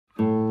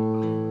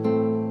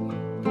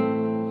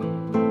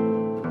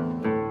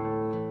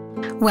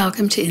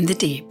Welcome to In the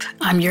Deep.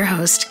 I'm your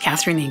host,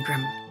 Catherine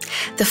Ingram.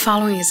 The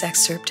following is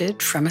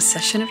excerpted from a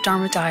session of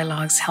Dharma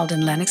Dialogues held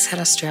in Lennox Head,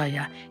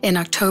 Australia in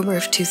October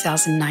of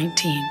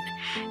 2019.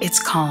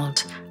 It's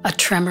called A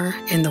Tremor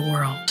in the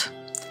World.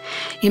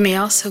 You may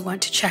also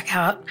want to check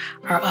out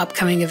our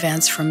upcoming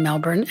events from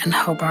Melbourne and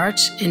Hobart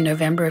in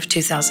November of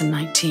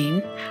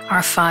 2019,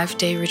 our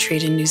 5-day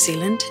retreat in New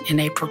Zealand in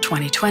April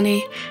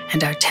 2020,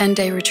 and our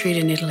 10-day retreat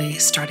in Italy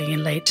starting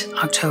in late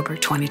October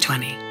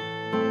 2020.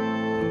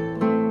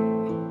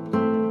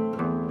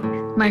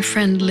 My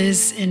friend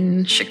Liz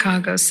in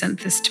Chicago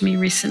sent this to me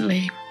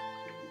recently.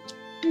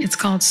 It's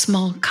called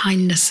Small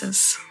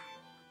Kindnesses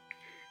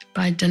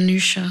by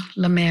Danusha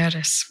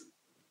Lamaris.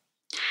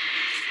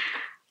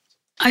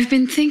 I've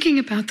been thinking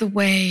about the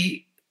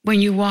way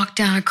when you walk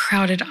down a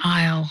crowded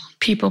aisle,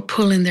 people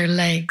pull in their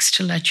legs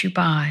to let you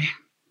by,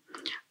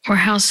 or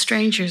how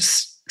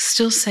strangers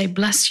still say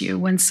bless you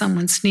when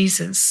someone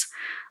sneezes,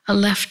 a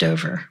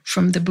leftover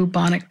from the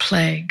bubonic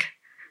plague.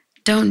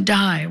 Don't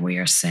die, we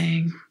are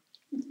saying.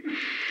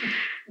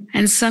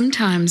 And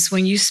sometimes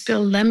when you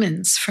spill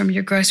lemons from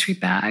your grocery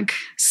bag,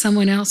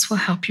 someone else will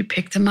help you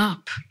pick them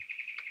up.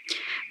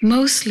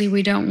 Mostly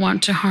we don't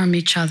want to harm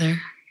each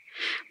other.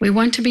 We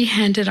want to be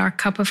handed our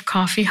cup of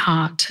coffee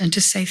hot and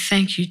to say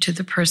thank you to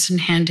the person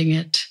handing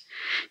it,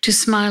 to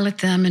smile at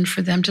them and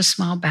for them to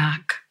smile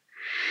back,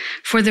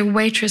 for the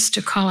waitress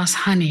to call us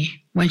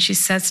honey when she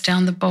sets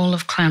down the bowl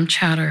of clam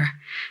chowder,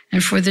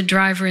 and for the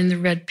driver in the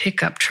red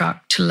pickup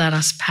truck to let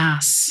us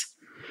pass.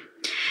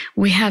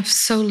 We have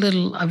so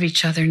little of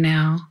each other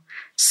now,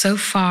 so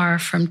far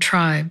from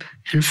tribe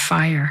and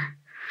fire,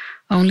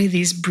 only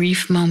these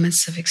brief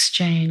moments of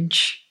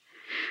exchange.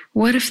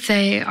 What if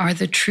they are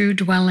the true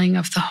dwelling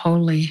of the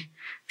holy,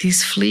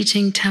 these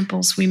fleeting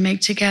temples we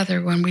make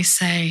together when we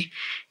say,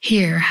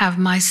 here, have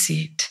my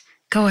seat.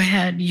 Go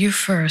ahead, you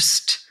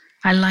first.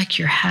 I like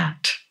your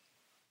hat.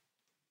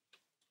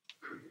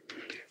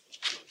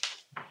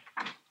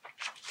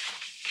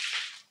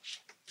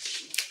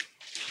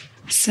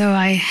 So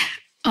I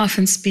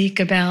often speak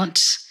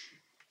about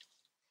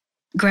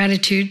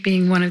gratitude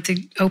being one of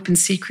the open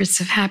secrets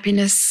of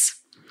happiness.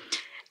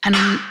 And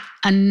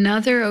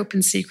another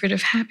open secret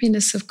of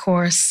happiness, of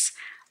course,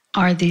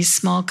 are these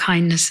small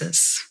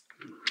kindnesses,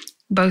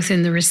 both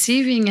in the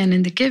receiving and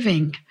in the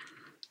giving.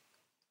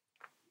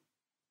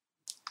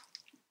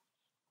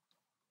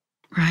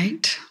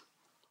 Right?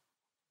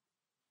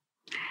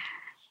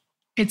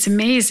 It's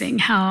amazing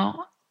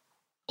how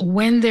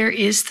when there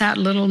is that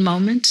little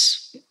moment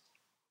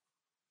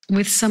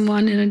with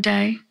someone in a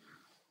day,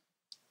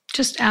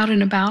 just out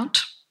and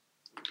about,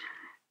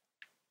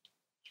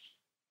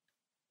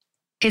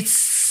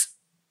 it's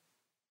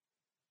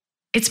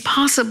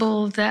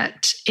possible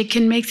that it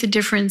can make the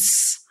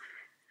difference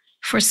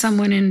for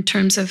someone in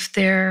terms of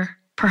their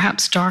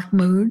perhaps dark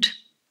mood,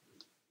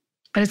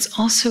 but it's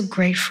also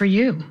great for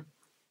you,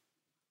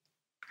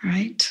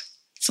 right?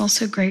 It's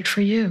also great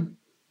for you.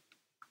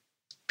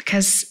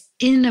 Because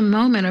in a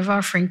moment of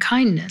offering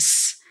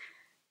kindness,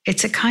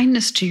 it's a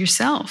kindness to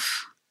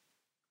yourself.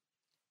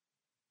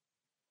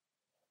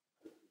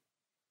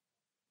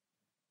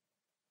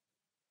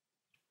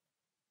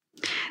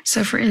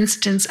 So for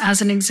instance, as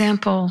an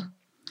example,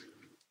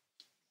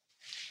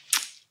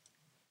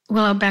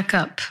 well, I'll back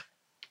up.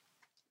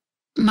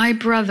 My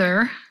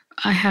brother,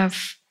 I have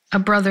a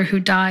brother who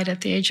died at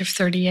the age of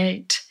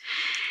 38.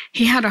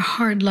 He had a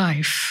hard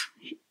life,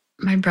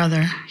 my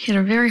brother. He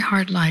had a very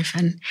hard life,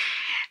 and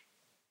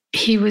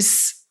he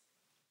was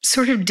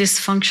sort of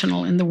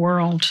dysfunctional in the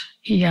world.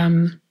 He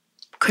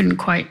couldn't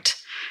quite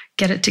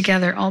get it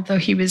together, although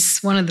he was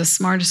one of the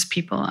smartest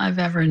people I've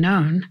ever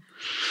known.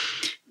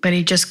 But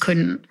he just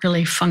couldn't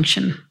really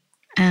function.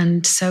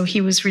 And so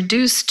he was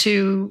reduced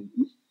to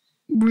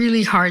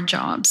really hard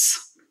jobs,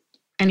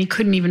 and he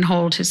couldn't even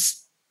hold his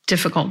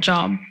difficult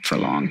job for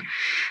long.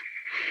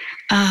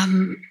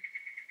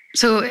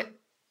 So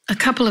a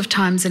couple of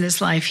times in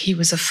his life, he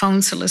was a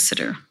phone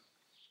solicitor,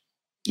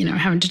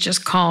 having to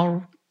just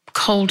cold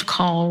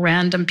call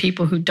random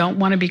people who don't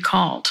want to be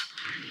called.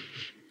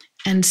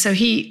 And so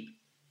he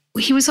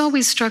was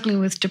always struggling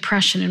with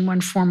depression in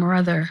one form or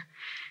other.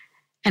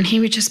 And he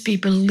would just be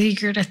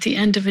beleaguered at the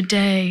end of a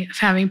day of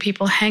having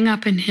people hang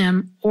up on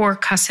him or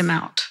cuss him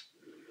out.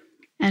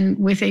 And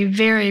with a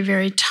very,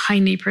 very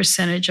tiny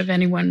percentage of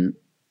anyone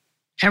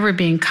ever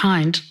being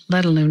kind,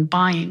 let alone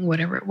buying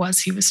whatever it was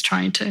he was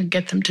trying to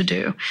get them to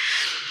do,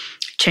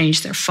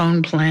 change their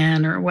phone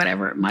plan or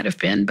whatever it might have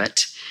been.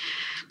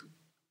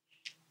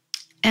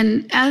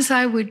 And as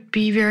I would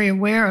be very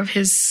aware of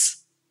his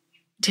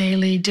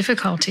daily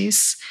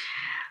difficulties,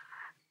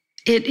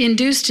 it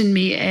induced in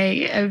me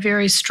a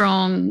very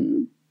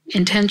strong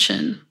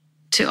intention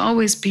to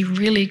always be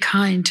really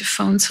kind to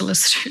phone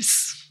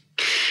solicitors.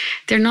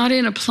 They're not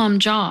in a plum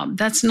job.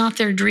 That's not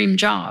their dream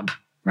job,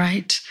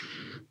 right?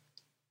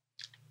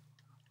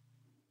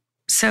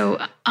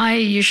 So I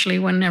usually,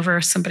 whenever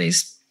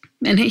somebody's,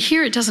 and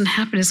here it doesn't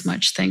happen as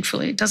much,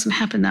 thankfully. It doesn't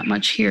happen that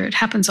much here. It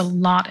happens a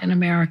lot in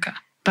America.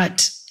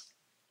 But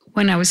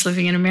when I was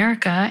living in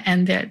America,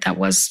 and that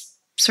was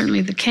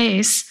certainly the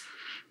case,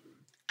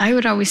 I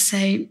would always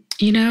say,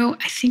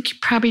 I think you're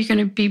probably going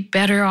to be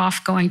better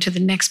off going to the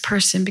next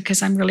person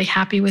because I'm really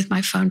happy with my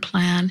phone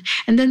plan.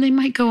 And then they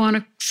might go on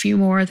a few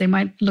more. They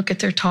might look at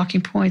their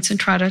talking points and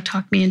try to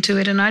talk me into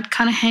it. And I'd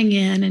kind of hang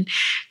in and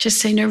just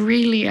say, no,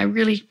 really, I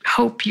really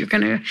hope you're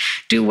going to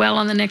do well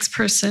on the next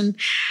person.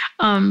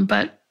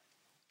 But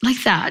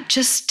like that,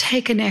 just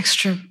take an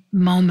extra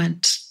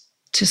moment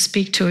to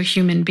speak to a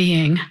human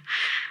being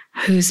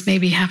who's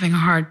maybe having a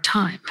hard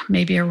time,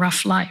 maybe a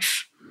rough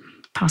life,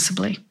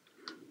 possibly.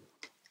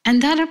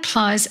 And that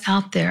applies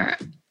out there,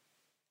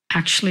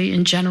 actually,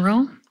 in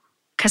general,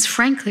 because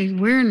frankly,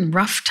 we're in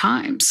rough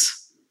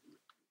times.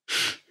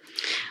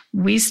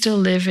 We still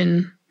live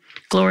in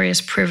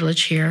glorious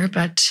privilege here,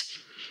 but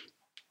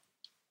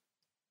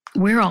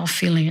we're all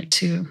feeling it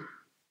too.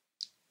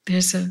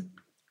 There's a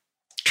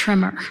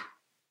tremor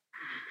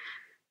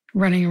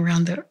running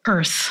around the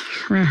earth,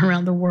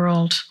 around the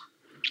world,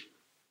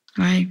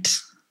 right?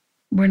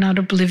 We're not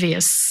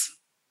oblivious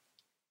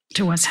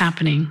to what's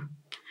happening.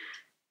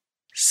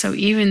 So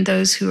even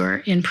those who are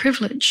in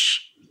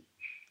privilege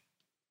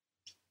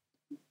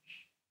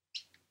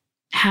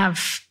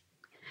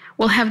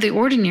will have the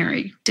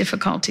ordinary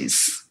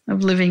difficulties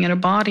of living in a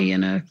body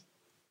in a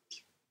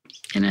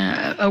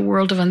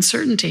world of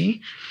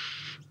uncertainty,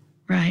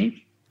 right?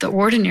 The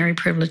ordinary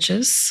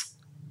privileges.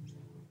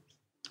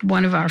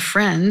 One of our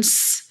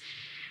friends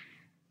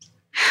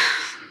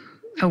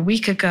a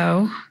week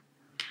ago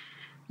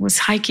was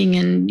hiking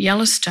in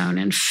Yellowstone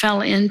and fell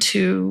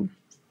into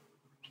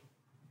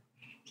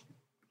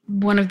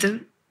one of the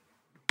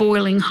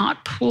boiling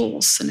hot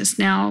pools and is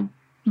now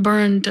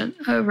burned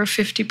over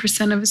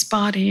 50% of his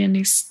body, and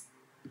he's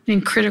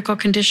in critical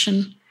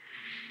condition.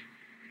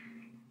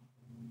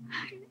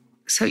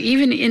 So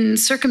even in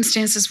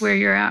circumstances where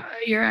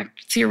you're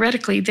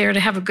theoretically there to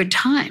have a good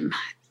time,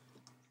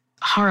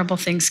 horrible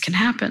things can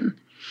happen.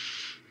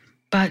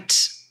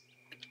 But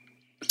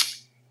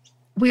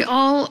we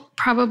all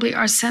probably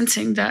are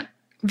sensing that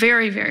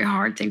very, very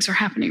hard things are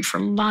happening for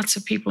lots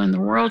of people in the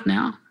world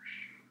now.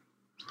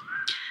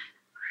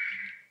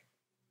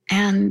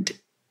 And,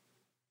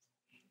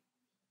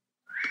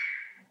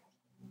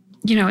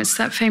 it's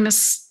that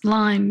famous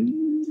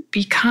line,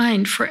 be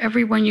kind, for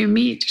everyone you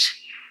meet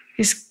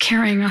is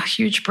carrying a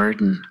huge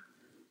burden.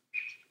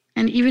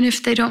 And even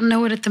if they don't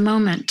know it at the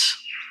moment,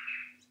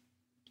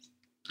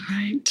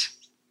 right?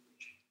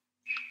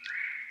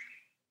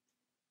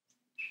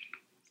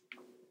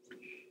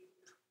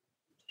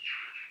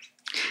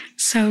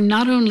 So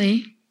not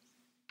only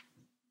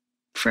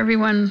for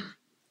everyone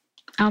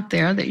out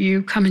there that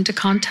you come into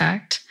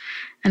contact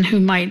and who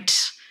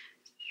might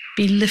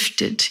be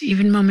lifted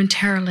even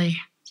momentarily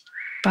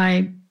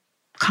by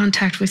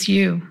contact with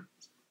you,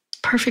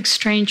 perfect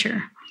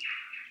stranger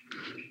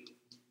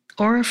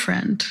or a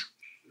friend,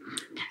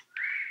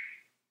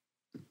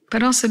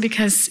 but also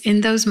because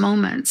in those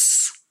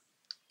moments,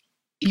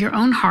 your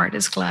own heart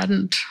is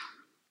gladdened.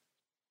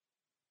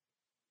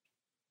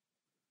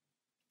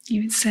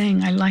 Even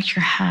saying, I like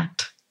your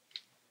hat.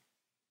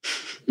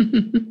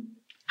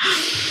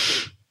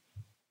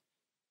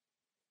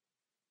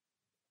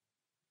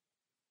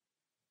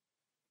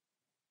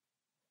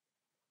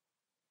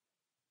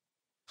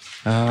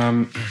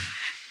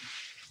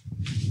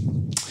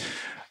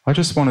 I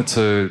just wanted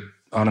to,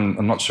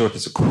 I'm not sure if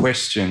it's a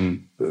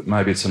question, but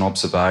maybe it's an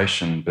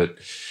observation, but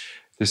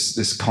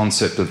this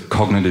concept of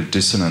cognitive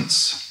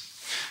dissonance.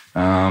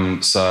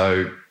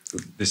 So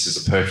this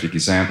is a perfect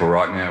example.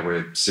 Right now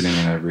we're sitting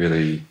in a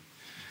really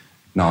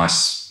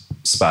nice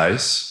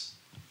space.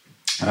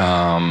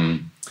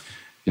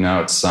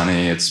 It's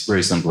sunny, it's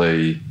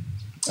reasonably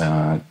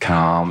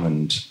calm,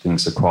 and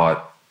things are quite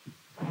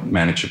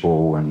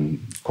manageable and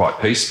quite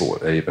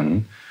peaceful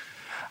even.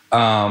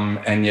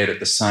 And yet at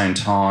the same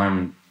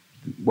time,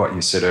 what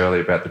you said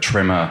earlier about the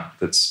tremor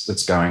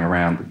that's going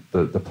around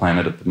the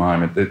planet at the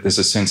moment, there's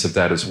a sense of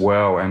that as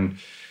well. And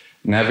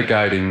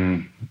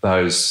navigating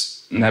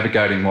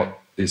what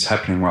is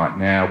happening right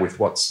now with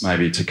what's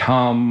maybe to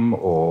come,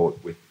 or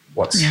with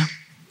what's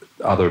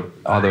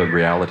other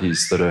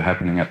realities that are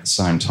happening at the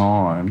same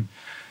time,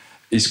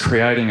 is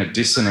creating a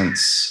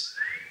dissonance,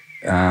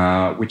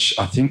 which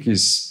I think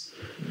is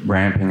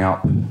ramping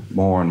up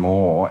more and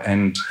more.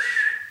 And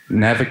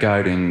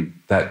navigating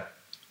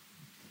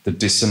the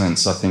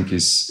dissonance, I think,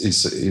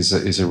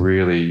 is a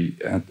really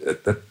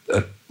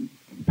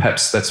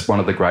perhaps that's one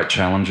of the great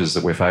challenges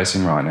that we're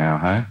facing right now.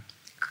 Hey?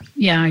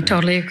 Yeah, I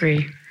totally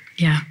agree.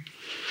 Yeah.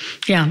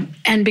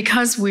 And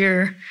because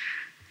we're,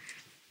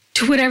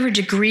 to whatever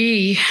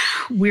degree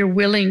we're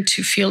willing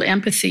to feel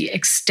empathy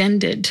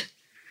extended,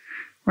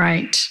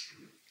 right?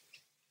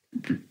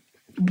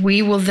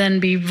 We will then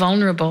be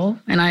vulnerable,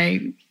 and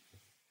I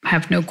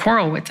have no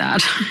quarrel with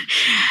that,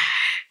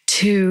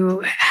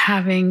 to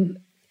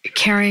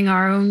carrying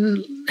our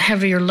own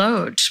heavier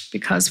load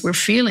because we're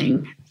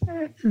feeling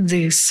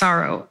the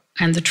sorrow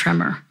and the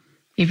tremor,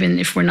 even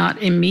if we're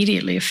not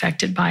immediately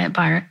affected by it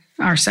by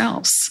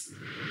ourselves.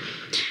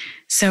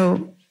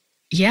 So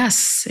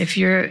yes, if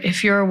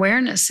your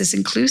awareness is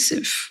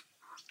inclusive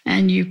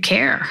and you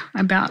care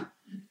about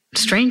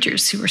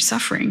strangers who are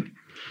suffering,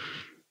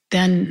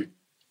 then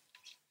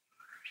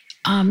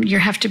you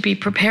have to be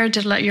prepared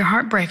to let your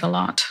heart break a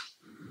lot.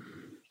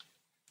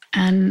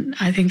 And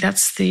I think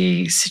that's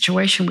the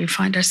situation we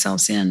find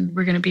ourselves in.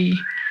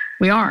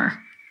 We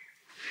are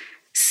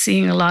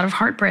seeing a lot of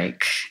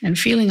heartbreak and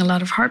feeling a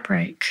lot of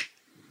heartbreak.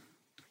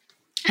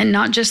 And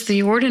not just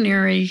the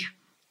ordinary,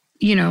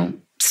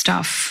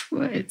 stuff.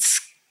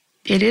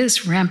 It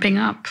is ramping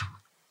up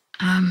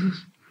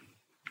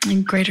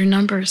in greater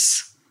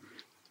numbers.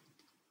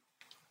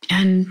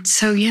 And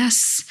so,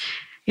 yes,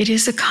 it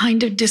is a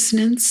kind of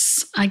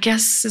dissonance, I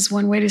guess, is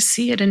one way to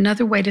see it.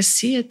 Another way to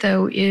see it,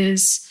 though,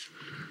 is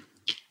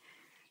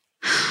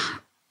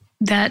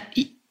that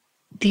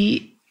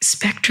the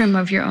spectrum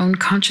of your own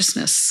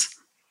consciousness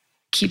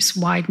keeps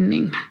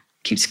widening,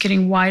 keeps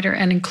getting wider,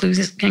 and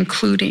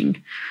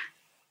including,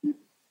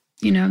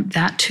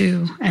 that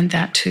too, and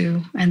that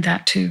too, and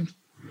that too.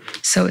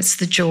 So it's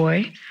the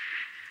joy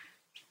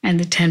and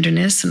the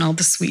tenderness and all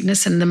the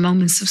sweetness and the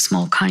moments of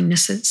small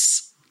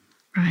kindnesses,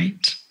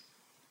 right?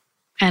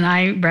 And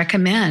I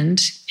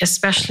recommend,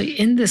 especially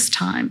in this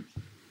time,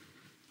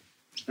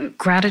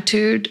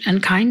 gratitude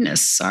and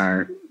kindness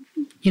are,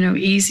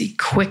 easy,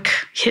 quick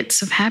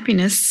hits of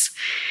happiness.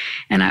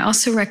 And I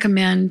also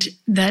recommend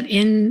that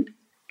in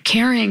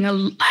carrying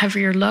a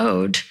heavier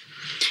load,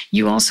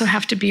 you also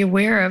have to be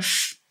aware of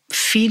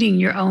feeding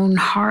your own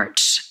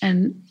heart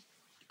and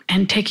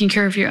taking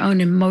care of your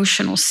own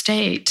emotional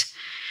state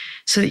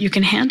so that you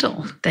can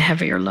handle the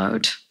heavier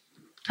load.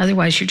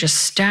 Otherwise, you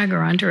just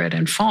stagger under it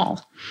and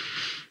fall.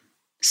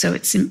 So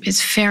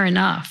it's fair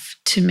enough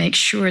to make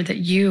sure that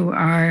you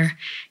are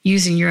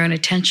using your own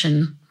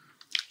attention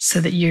so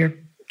that you're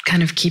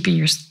kind of keeping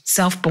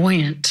yourself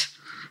buoyant,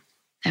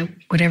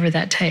 whatever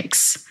that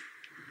takes.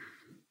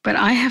 But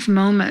I have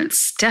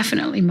moments,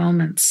 definitely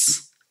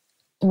moments,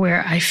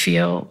 where I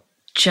feel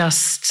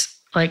just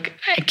like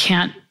I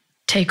can't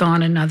take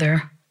on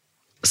another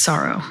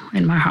sorrow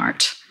in my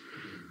heart.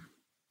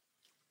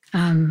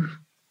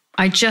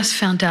 I just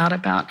found out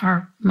about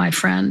my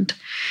friend.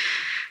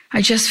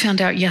 I just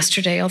found out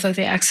yesterday, although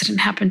the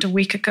accident happened a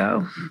week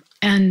ago.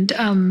 And,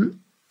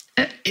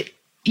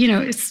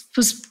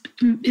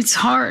 it's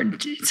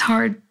hard. It's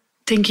hard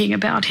thinking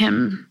about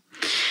him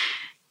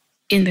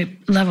in the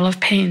level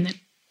of pain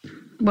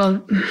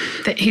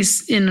that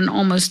he's in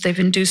they've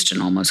induced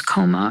an almost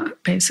coma,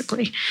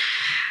 basically.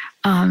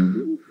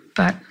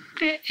 But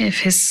if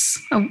his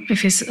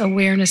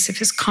awareness, if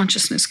his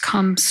consciousness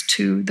comes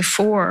to the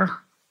fore,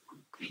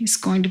 he's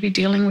going to be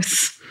dealing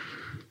with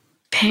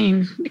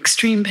pain,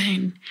 extreme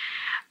pain.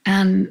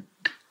 And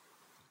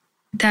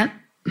that,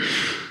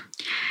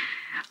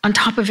 on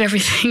top of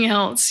everything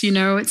else,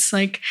 it's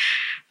like,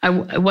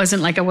 it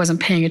wasn't like I wasn't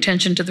paying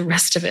attention to the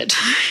rest of it,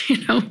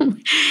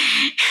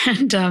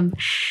 And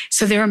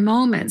so there are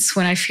moments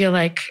when I feel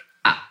like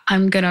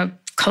I'm going to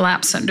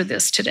collapse under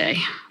this today,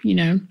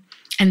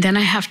 and then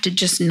I have to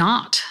just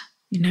not,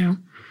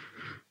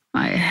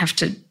 I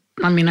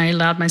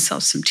allowed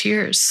myself some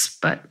tears,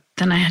 but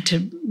then I had to,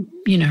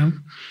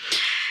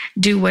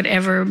 do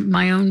whatever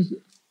my own,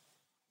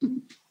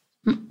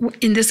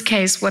 in this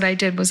case, what I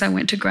did was I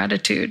went to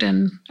gratitude,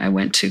 and I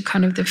went to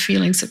kind of the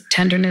feelings of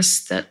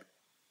tenderness that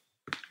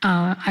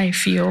I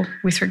feel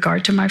with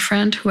regard to my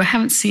friend, who I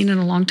haven't seen in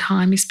a long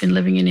time. He's been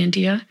living in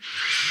India.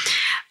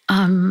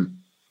 And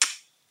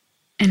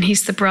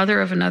he's the brother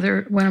of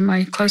one of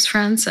my close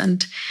friends.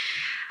 And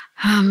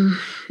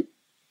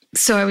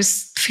so I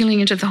was feeling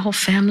into the whole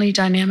family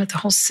dynamic, the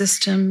whole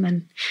system,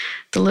 and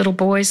the little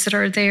boys that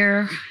are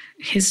there.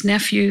 His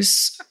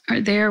nephews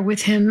are there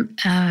with him,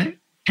 and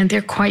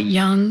they're quite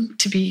young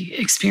to be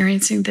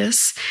experiencing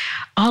this.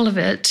 All of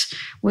it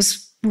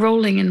was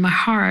rolling in my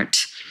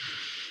heart.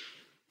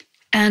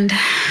 And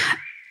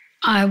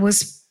I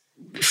was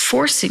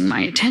forcing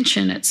my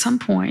attention at some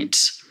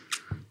point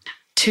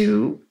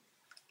to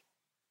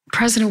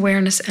present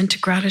awareness and to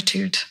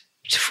gratitude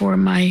for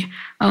my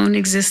own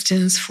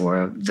existence,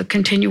 for the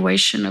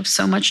continuation of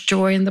so much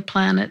joy in the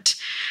planet,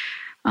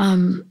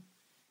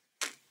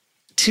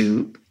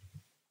 to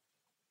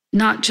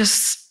not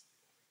just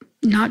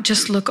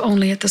look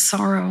only at the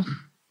sorrow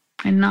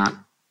and not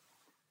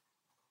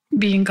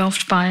be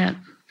engulfed by it.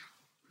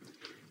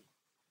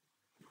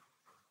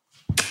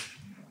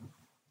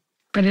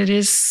 But it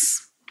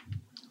is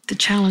the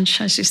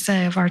challenge, as you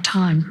say, of our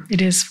time.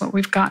 It is what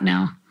we've got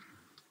now.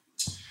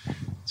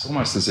 It's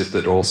almost as if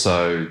that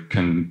also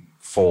can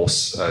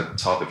force a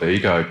type of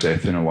ego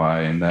death in a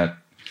way, in that,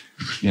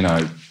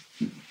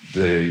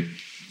 the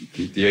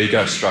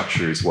ego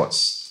structure is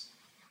what's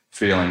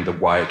feeling the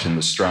weight and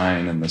the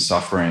strain and the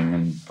suffering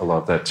and a lot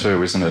of that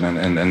too, isn't it?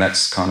 And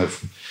that's kind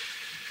of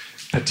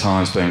at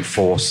times being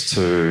forced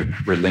to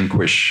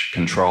relinquish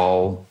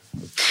control.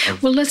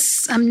 Well,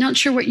 I'm not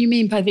sure what you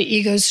mean by the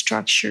ego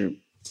structure,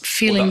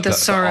 feeling the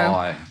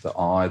sorrow. The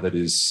I that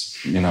is,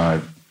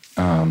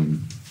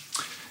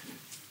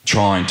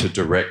 trying to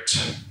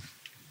direct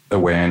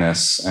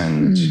awareness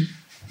and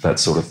that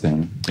sort of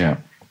thing. Yeah.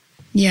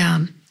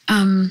 Yeah.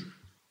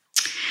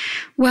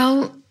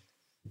 Well,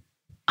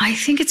 I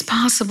think it's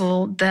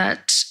possible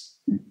that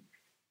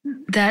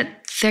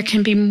there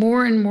can be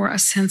more and more a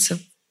sense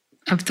of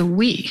the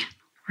we,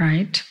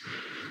 right?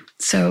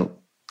 So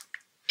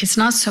it's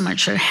not so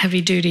much a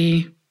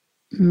heavy-duty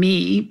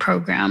me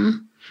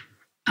program.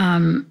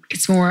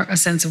 It's more a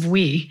sense of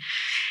we.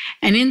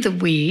 And in the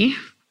we,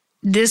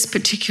 this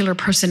particular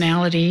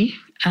personality,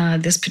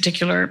 this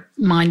particular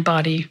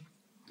mind-body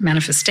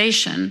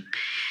manifestation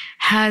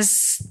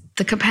has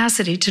the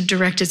capacity to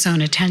direct its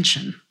own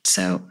attention.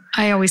 So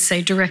I always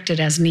say direct it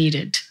as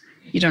needed.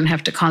 You don't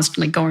have to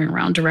constantly going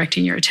around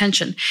directing your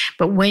attention.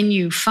 But when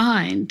you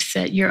find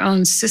that your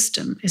own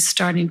system is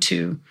starting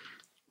to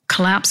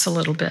collapse a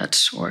little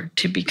bit or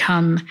to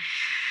become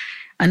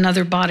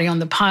another body on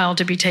the pile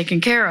to be taken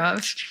care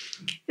of,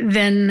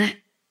 then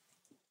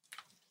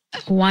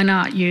why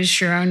not use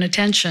your own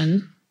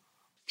attention?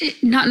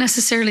 Not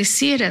necessarily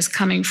see it as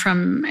coming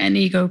from an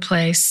ego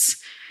place,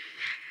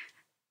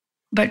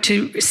 but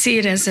to see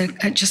it as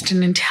just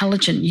an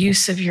intelligent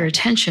use of your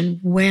attention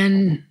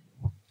when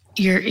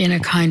you're in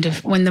a kind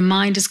of, when the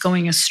mind is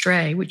going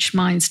astray, which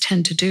minds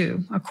tend to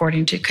do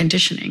according to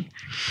conditioning.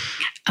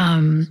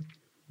 And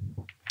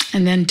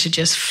then to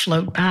just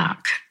float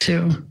back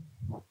to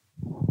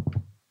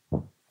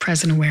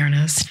present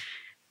awareness.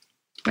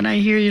 But I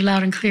hear you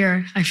loud and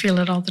clear. I feel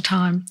it all the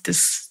time.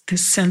 This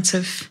sense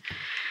of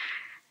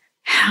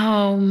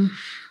how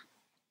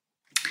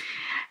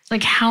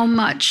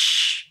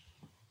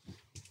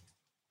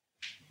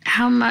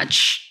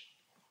much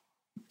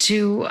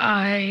do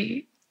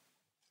I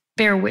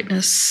bear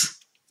witness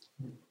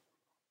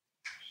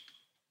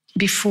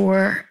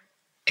before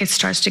it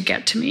starts to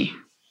get to me?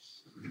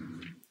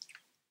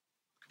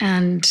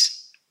 And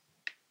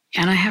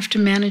I have to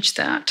manage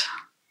that.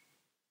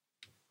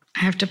 I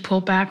have to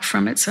pull back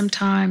from it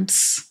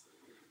sometimes.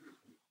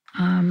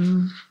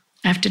 I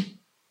have to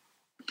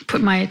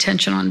put my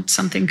attention on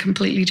something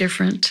completely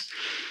different.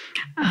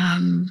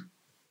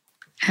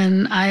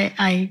 And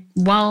I,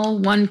 while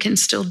one can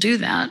still do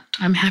that,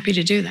 I'm happy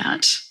to do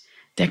that.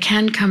 There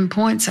can come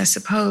points, I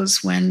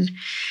suppose, when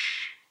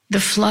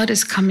the flood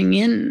is coming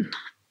in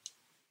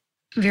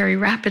very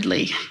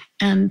rapidly.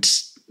 And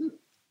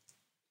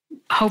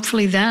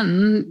hopefully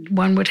then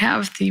one would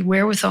have the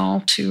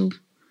wherewithal to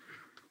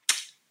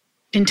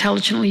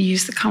intelligently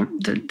use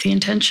the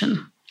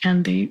intention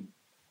and the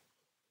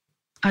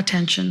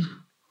attention.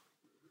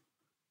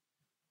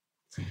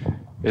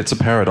 It's a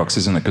paradox,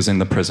 isn't it? Because in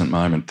the present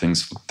moment,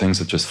 things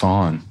are just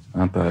fine,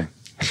 aren't they?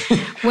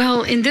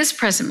 Well, in this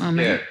present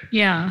moment,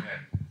 yeah.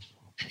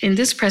 In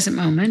this present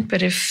moment,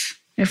 but if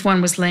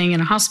one was laying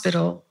in a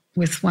hospital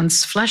with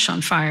one's flesh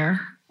on fire,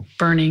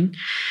 burning,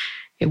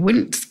 it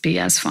wouldn't be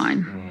as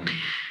fine.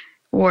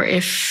 Or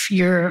if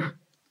you've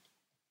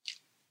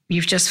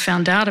just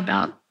found out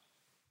about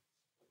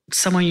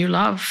someone you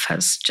love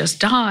has just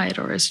died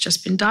or has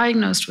just been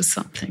diagnosed with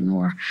something,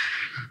 or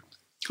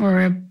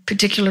a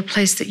particular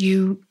place that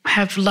you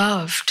have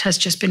loved has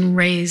just been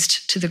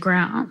razed to the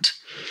ground.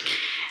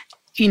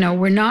 You know,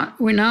 we're not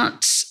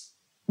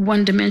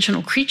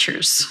one-dimensional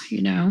creatures,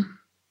 you know.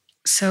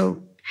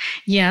 So,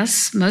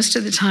 yes, most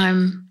of the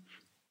time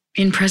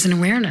in present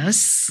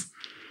awareness,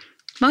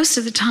 most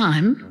of the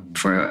time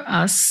for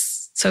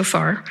us so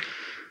far,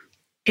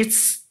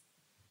 it's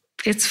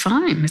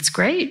fine, it's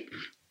great.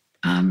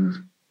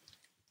 And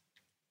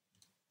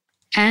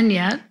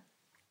yet,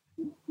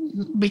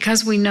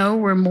 because we know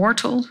we're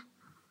mortal,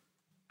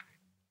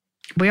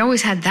 we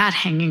always had that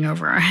hanging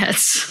over our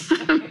heads.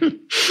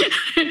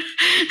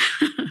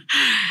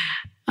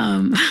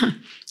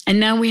 And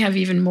now we have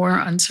even more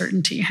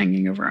uncertainty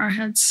hanging over our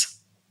heads,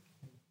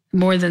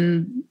 more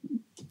than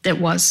it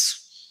was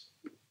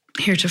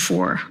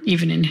heretofore,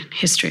 even in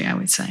history, I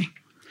would say.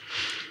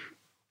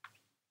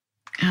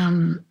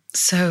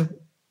 So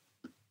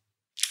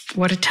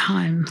what a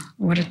time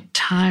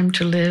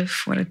to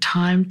live, what a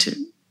time to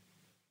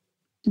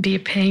be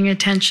paying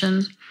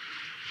attention.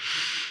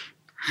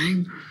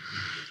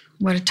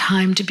 What a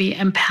time to be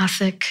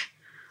empathic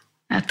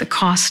at the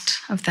cost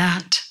of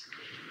that.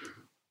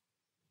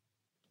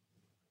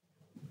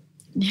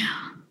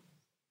 Yeah.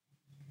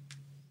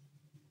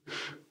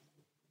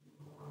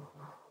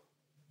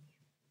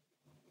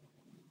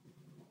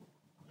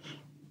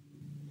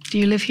 Do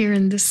you live here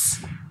in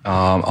this?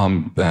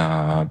 I'm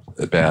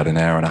about an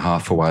hour and a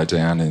half away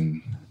down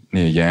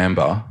near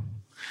Yamba.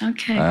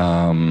 Okay.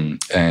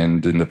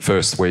 And in the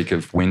first week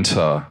of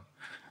winter,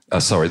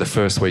 the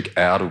first week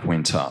out of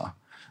winter,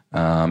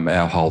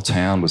 our whole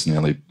town was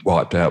nearly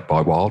wiped out by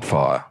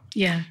wildfire.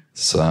 Yeah.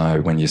 So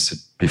when you said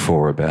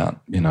before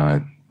about, you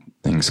know,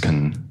 things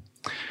can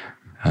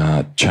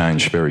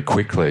change very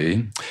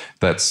quickly,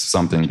 that's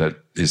something that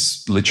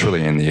is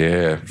literally in the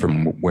air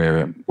from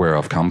where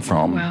I've come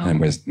from. Wow. And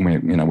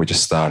we're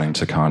just starting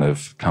to kind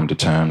of come to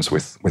terms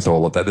with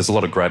all of that. There's a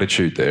lot of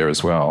gratitude there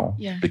as well,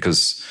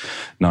 because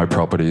no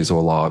properties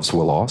or lives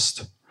were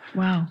lost.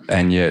 Wow.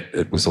 And yet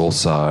it was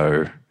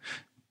also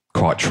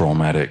quite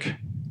traumatic.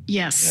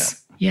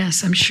 Yes.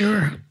 Yes, I'm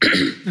sure.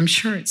 I'm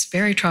sure it's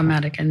very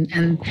traumatic,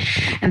 and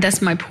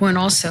that's my point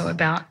also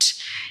about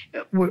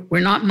we're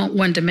not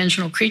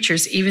one-dimensional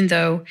creatures. Even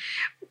though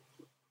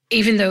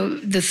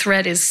the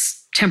threat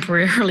is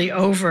temporarily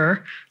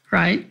over,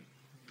 right?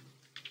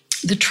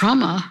 The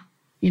trauma,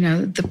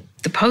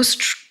 the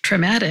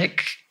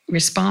post-traumatic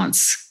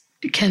response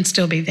can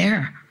still be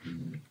there,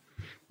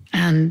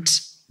 and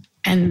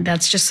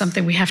that's just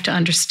something we have to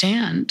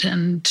understand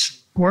and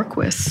work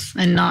with,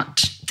 and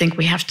not think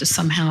we have to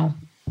somehow,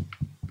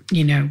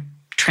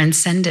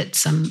 transcend it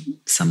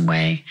some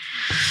way.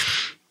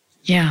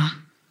 Yeah.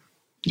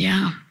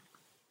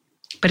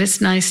 But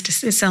it's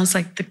nice it sounds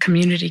like the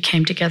community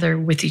came together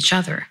with each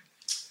other.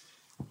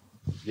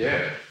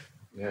 Yeah.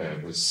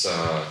 It was.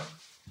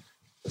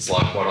 It's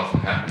like what often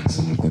happens,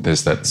 and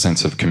there's that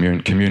sense of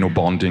communal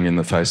bonding in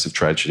the face of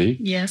tragedy.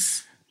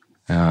 Yes.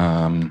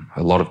 A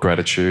lot of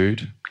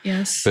gratitude.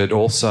 Yes. But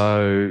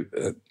also,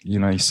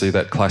 you see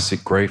that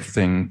classic grief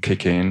thing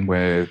kick in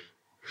where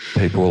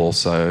people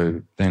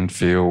also then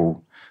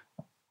feel.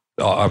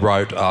 I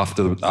wrote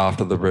after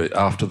the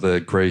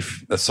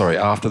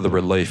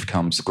relief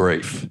comes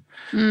grief,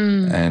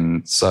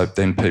 and so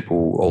then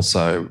people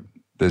also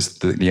there's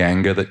the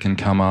anger that can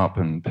come up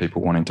and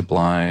people wanting to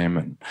blame,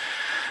 and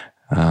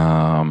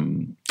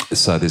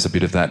so there's a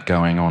bit of that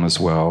going on as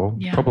well.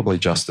 Yeah. Probably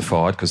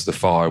justified because the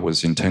fire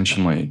was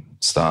intentionally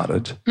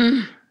started.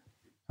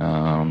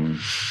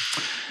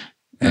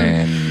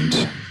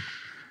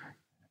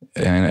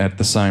 And at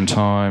the same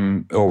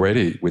time,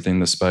 already within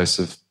the space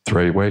of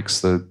 3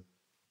 weeks, the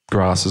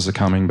grasses are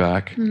coming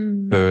back.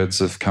 Birds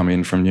have come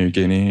in from New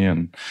Guinea,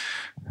 and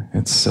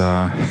it's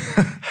wow.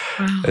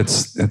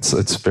 it's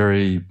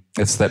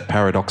that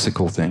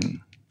paradoxical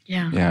thing.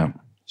 Yeah.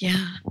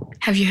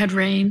 Have you had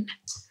rain?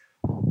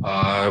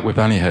 We've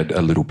only had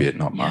a little bit,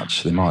 not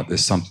much.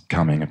 There's some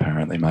coming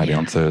apparently, maybe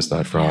on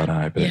Thursday,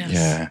 Friday, but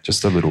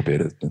just a little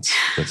bit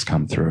that's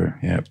come through.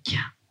 Yeah.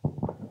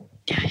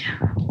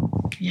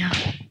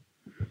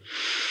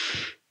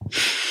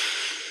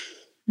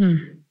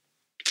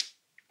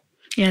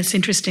 Yeah, it's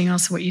interesting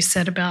also what you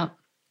said about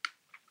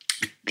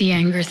the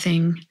anger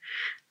thing.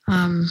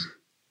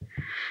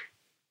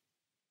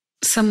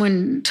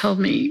 Someone told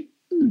me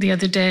the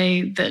other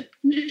day that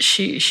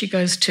she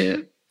goes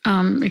to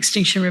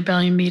Extinction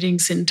Rebellion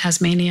meetings in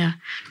Tasmania,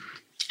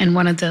 and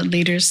one of the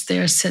leaders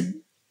there said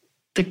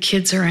the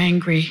kids are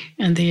angry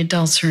and the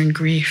adults are in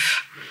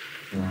grief.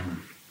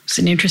 It's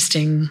an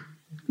interesting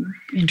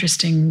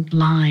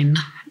line.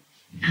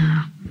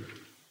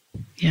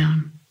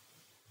 Yeah,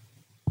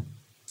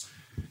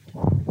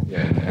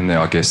 and then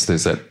I guess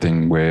there's that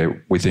thing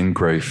where within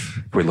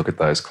grief, we look at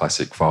those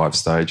classic 5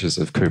 stages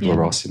of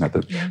Kubler-Ross.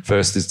 The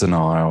first is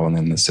denial, and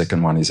then the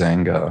second one is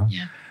anger.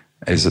 Yeah.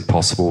 Is it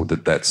possible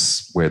that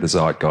that's where the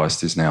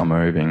zeitgeist is now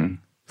moving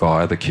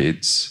via the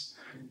kids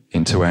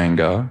into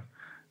anger?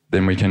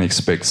 Then we can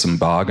expect some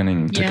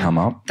bargaining to come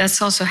up.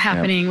 That's also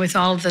happening with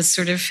all the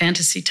sort of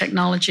fantasy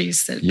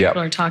technologies that people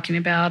are talking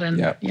about. And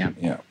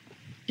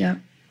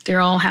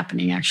they're all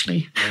happening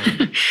actually.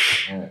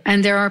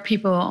 And there are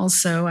people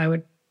also I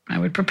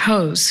would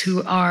propose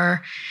who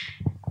are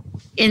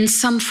in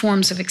some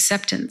forms of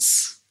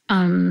acceptance,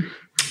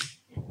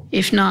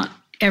 if not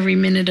every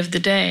minute of the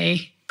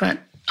day, but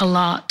a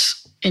lot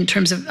in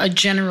terms of a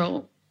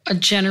general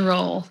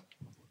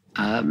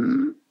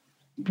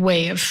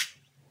way of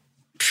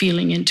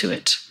feeling into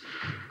it.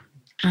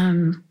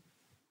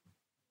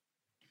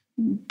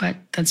 But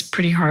that's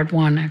pretty hard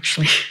won,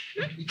 actually.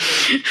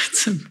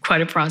 It's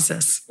quite a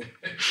process.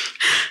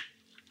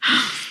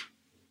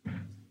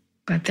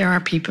 But there are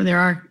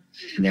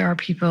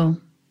people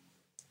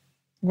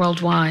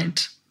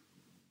worldwide.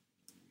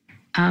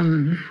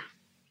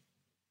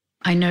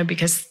 I know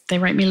because they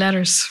write me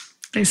letters.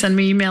 They send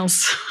me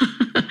emails.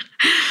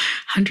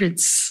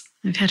 Hundreds.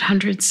 I've had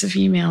hundreds of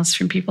emails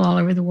from people all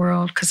over the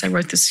world because I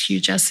wrote this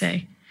huge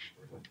essay.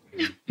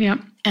 Yeah.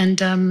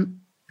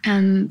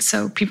 And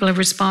so people have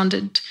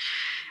responded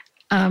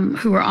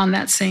who are on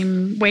that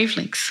same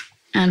wavelength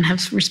and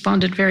have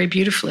responded very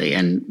beautifully.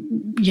 And,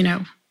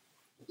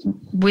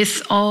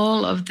 with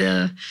all of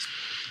the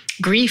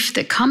grief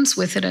that comes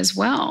with it as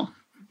well,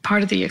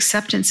 part of the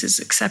acceptance is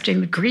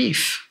accepting the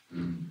grief.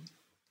 And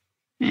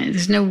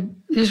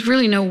there's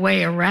really no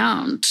way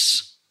around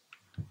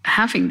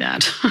having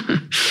that.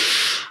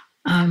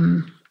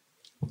 And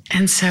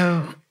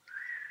so,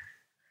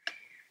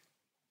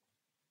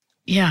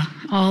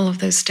 all of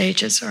those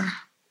stages are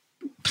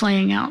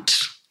playing out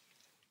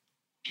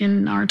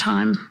in our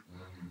time.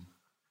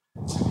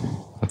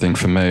 I think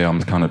for me,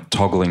 I'm kind of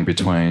toggling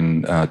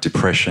between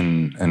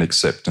depression and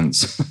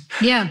acceptance.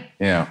 Yeah.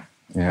 Yeah.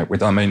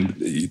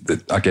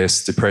 I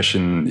guess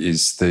depression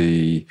is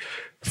the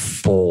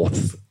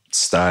 4th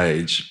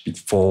stage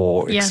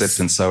before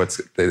acceptance. So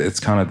it's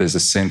kind of, there's a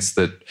sense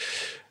that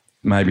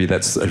maybe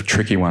that's a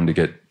tricky one to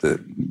get.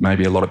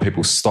 Maybe a lot of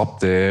people stop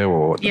there,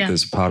 or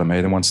there's a part of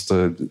me that wants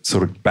to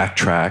sort of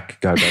backtrack,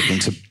 go back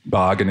into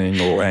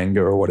bargaining or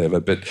anger or whatever.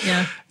 But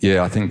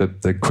I think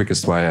that the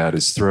quickest way out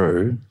is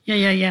through.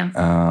 Yeah.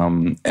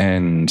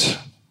 And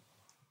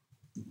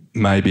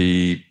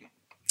maybe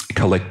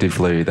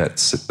collectively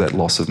that's that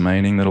loss of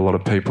meaning that a lot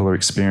of people are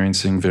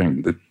experiencing,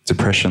 the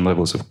depression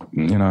levels of,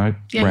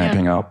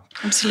 ramping up.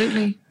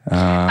 Absolutely.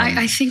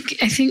 I think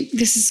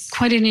this is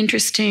quite an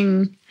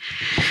interesting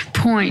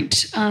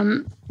point.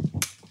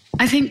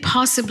 I think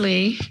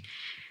possibly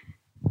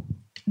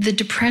the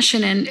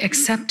depression and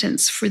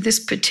acceptance for this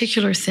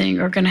particular thing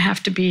are going to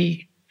have to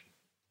be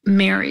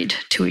married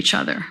to each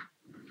other.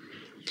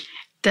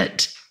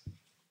 That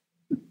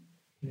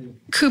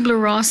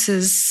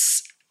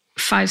Kubler-Ross's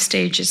 5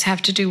 stages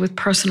have to do with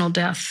personal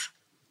death,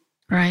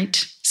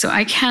 right? So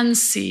I can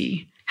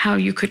see how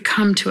you could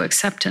come to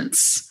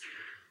acceptance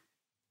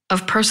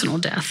of personal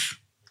death,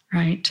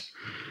 right?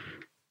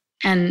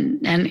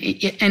 And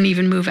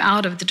even move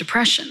out of the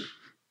depression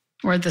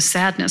or the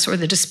sadness or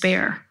the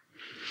despair.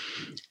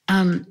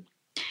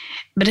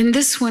 But in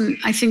this one,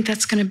 I think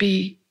that's going to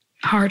be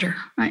harder,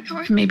 right?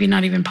 Or maybe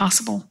not even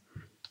possible.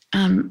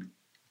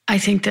 I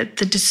think that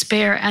the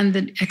despair and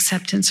the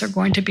acceptance are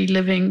going to be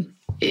living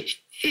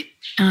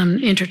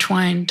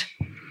intertwined.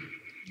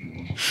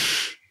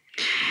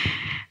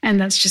 And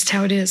that's just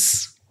how it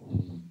is.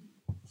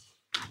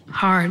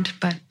 Hard,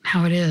 but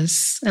how it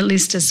is, at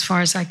least as far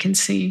as I can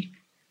see.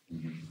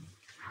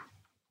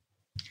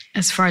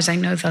 As far as I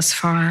know thus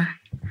far.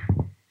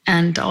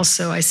 And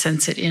also I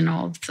sense it in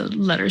all the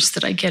letters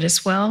that I get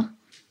as well.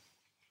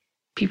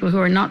 People who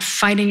are not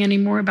fighting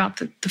anymore about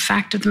the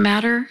fact of the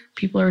matter.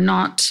 People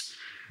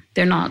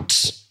they're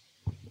not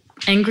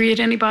angry at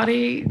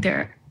anybody.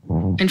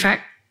 In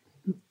fact,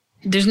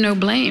 there's no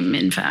blame,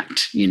 in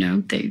fact.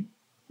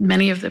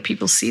 Many of the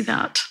people see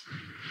that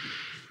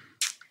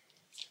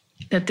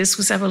this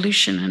was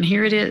evolution, and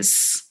here it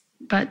is.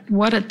 But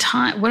what a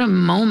time, what a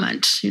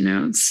moment,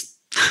 it's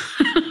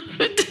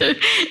to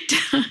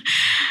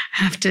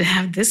have to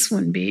have this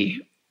one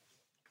be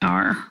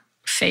our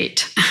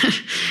fate,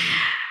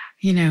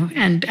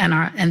 and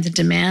the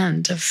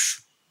demand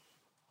of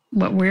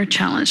what we're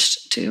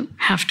challenged to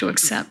have to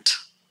accept,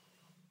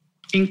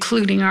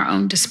 including our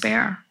own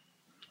despair.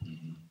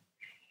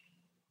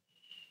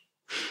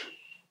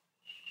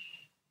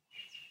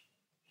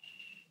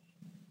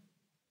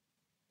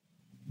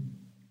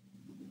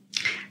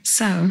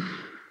 So,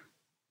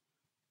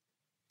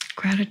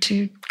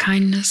 gratitude,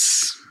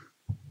 kindness,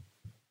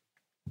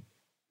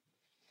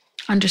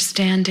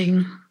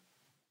 understanding,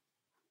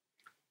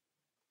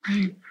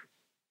 right?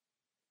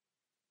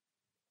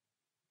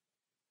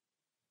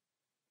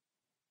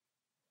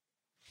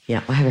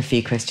 Yeah, I have a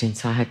few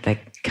questions, so I hope they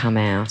come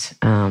out.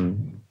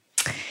 And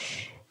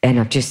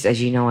I've just,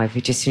 as you know, I've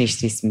just finished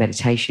this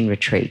meditation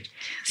retreat.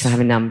 So I have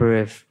a number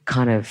of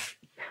kind of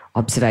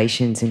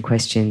observations and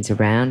questions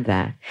around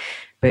that.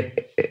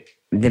 But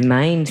the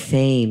main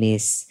theme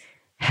is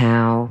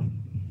how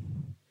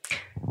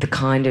the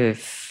kind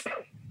of,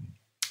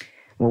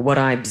 what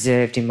I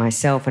observed in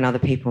myself and other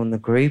people in the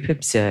group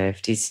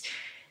observed is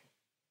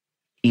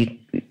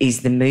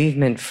the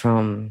movement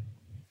from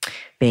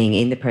being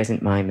in the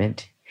present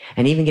moment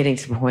and even getting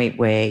to the point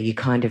where you're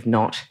kind of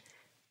not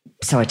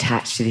so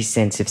attached to this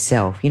sense of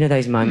self.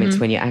 Those moments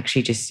when you're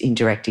actually just in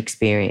direct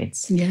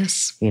experience.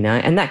 Yes.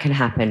 And that can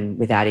happen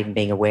without even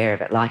being aware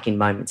of it, like in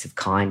moments of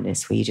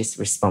kindness where you're just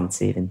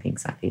responsive and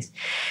things like this.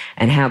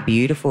 And how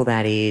beautiful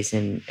that is.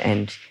 And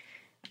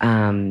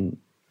in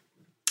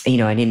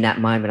that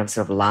moment I'm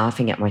sort of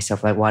laughing at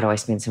myself, like, why do I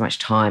spend so much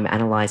time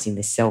analysing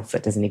the self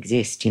that doesn't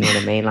exist? You know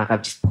what I mean? Like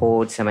I've just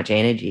poured so much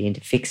energy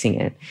into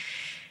fixing it.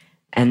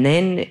 And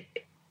then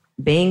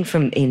being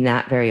in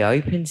that very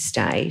open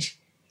state,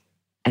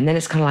 and then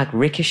it's kind of like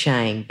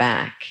ricocheting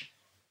back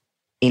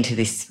into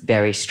this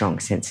very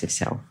strong sense of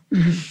self.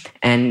 Mm-hmm.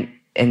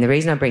 And the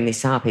reason I bring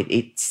this up, for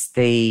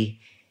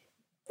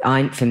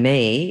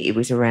me, it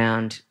was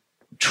around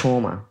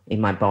trauma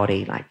in my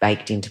body, like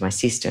baked into my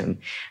system.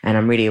 And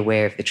I'm really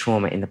aware of the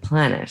trauma in the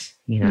planet.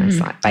 It's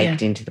like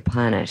baked into the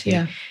planet.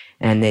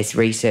 And there's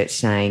research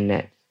saying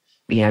that,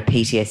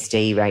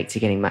 PTSD rates are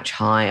getting much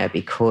higher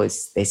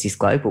because there's this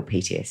global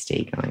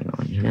PTSD going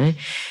on,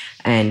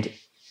 And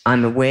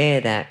I'm aware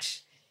that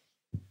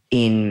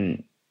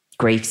in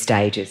grief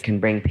stages can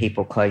bring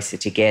people closer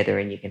together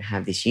and you can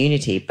have this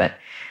unity. But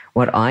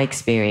what I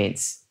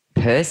experience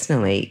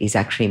personally is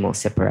actually more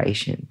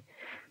separation.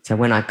 So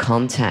when I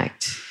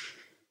contact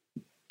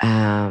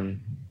the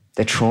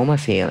trauma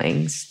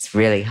feelings, it's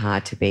really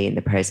hard to be in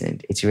the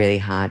present. It's really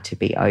hard to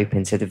be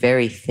open. So the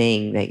very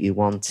thing that you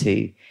want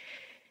to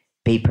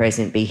be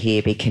present, be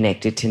here, be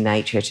connected to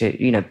nature,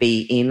 to,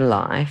 be in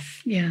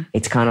life,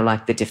 it's kind of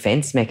like the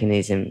defense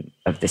mechanism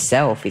of the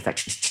self is like,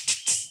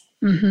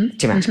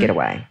 too much, get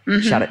away,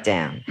 shut it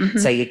down.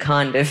 So you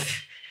kind of,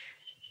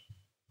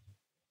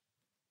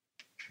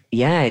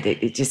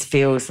 it just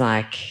feels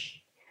like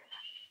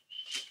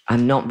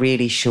I'm not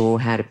really sure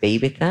how to be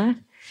with that.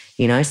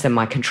 So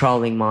my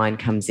controlling mind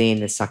comes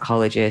in, the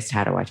psychologist,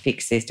 how do I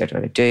fix this? Do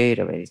I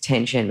do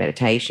attention,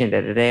 meditation,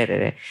 but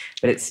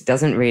it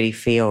doesn't really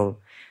feel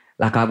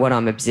like what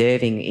I'm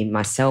observing in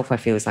myself, I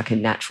feel is like a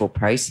natural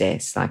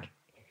process. Like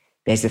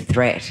there is a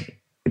threat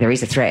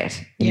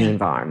in the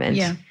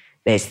environment.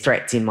 there's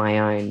threats in my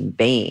own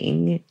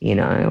being, you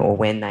know, or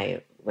when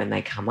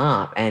they come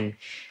up, and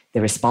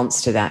the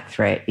response to that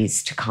threat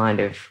is to kind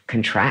of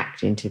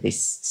contract into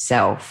this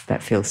self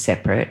that feels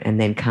separate and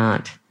then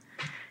can't,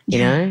 you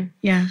know?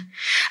 Yeah.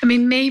 I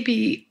mean,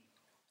 maybe...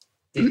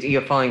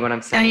 You're following what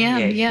I'm saying? I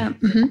am, yeah.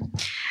 Mm-hmm.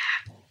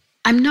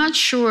 I'm not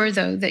sure,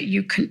 though, that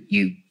you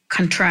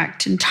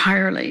contract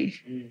entirely.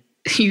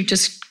 You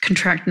just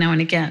contract now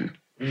and again.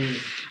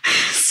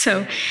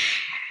 So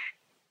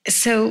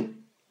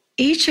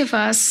each of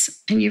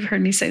us, and you've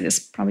heard me say this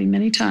probably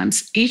many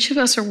times, each of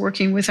us are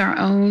working with our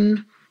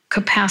own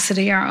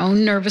capacity, our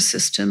own nervous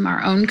system,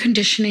 our own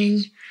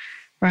conditioning,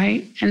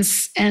 right?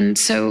 And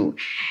so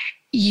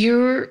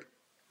you're,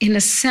 in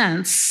a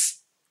sense,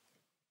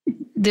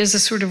 there's a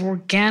sort of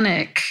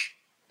organic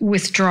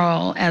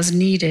withdrawal as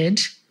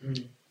needed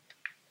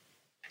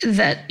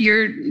that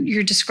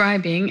you're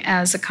describing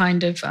as a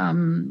kind of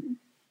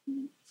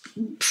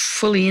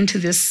fully into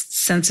this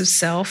sense of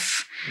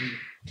self.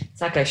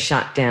 It's like a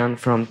shutdown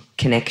from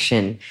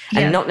connection,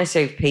 and not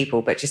necessarily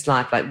people, but just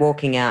like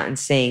walking out and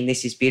seeing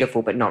this is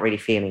beautiful, but not really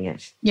feeling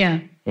it. Yeah.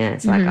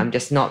 It's like, I'm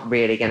just not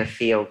really going to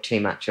feel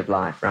too much of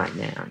life right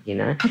now, you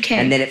know? Okay.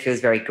 And then it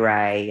feels very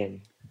grey and,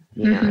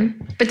 you know.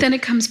 But then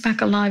it comes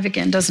back alive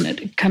again, doesn't it?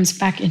 It comes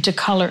back into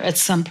color at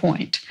some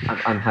point.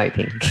 I'm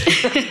hoping.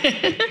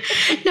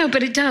 No,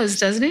 but it does,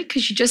 doesn't it?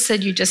 Because you just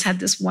said you just had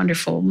this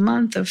wonderful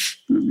month of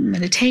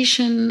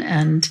meditation,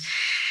 and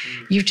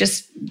you've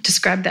just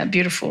described that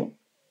beautiful,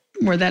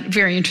 or that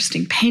very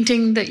interesting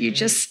painting that you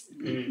just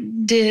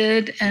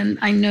did. And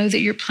I know that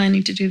you're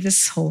planning to do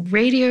this whole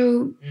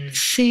radio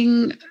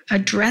thing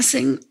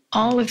addressing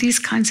all of these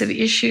kinds of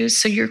issues.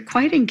 So you're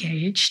quite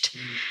engaged.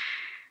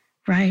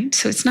 Right?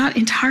 So it's not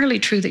entirely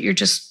true that you're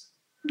just,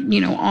 you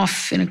know,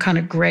 off in a kind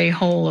of gray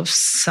hole of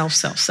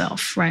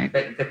self, right?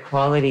 But the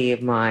quality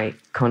of my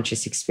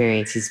conscious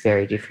experience is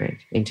very different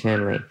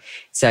internally.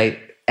 So,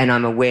 and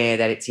I'm aware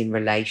that it's in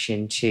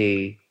relation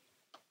to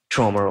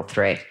trauma or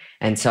threat.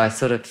 And so I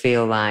sort of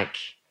feel like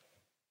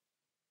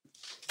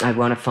I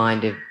want to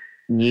find a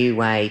new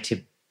way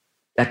to,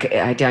 like,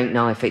 I don't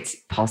know if it's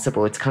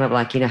possible. It's kind of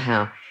like, you know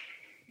how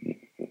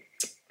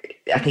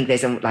I think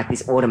there's like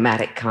this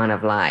automatic kind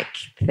of like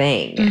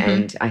thing.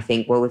 And I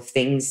think, well, if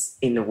things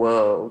in the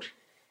world,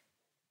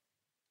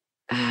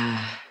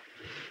 I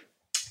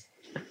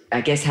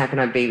guess how can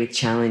I be with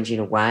challenge in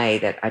a way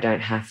that I don't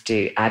have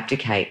to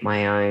abdicate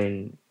my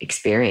own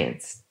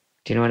experience?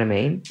 Do you know what I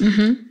mean?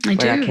 I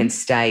do. Where I can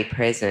stay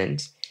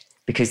present,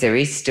 because there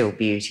is still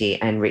beauty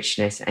and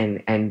richness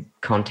and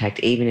contact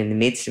even in the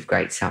midst of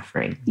great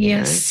suffering.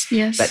 Yes.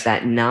 But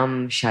that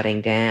numb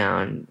shutting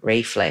down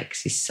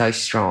reflex is so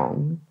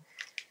strong.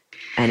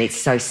 And it's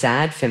so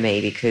sad for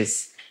me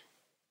because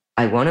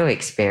I want to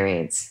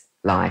experience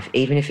life,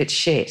 even if it's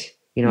shit.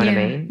 You know what I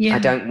mean? Yeah. I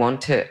don't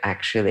want to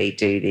actually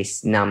do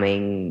this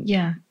numbing,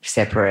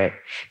 separate,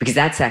 because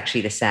that's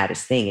actually the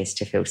saddest thing, is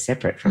to feel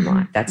separate from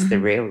life. That's the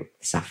real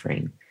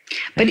suffering.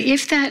 But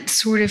if that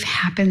sort of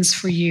happens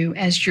for you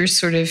as your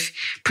sort of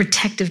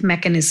protective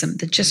mechanism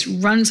that just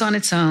runs on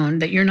its own,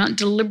 that you're not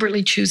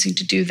deliberately choosing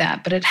to do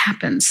that, but it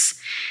happens,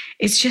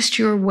 it's just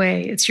your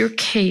way, it's your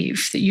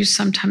cave that you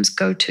sometimes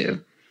go to.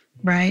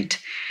 Right?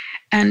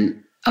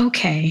 And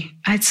okay,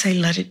 I'd say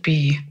let it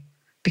be,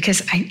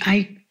 because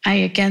I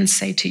again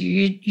say to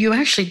you, you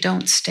actually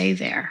don't stay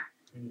there.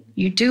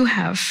 You do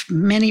have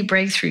many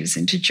breakthroughs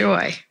into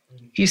joy.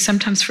 You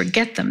sometimes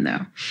forget them,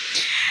 though.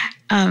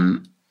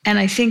 And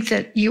I think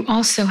that you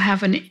also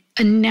have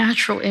a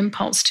natural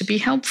impulse to be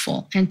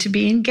helpful and to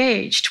be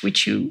engaged,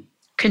 which you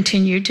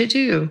continue to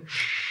do,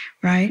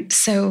 right?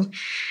 So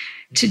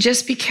to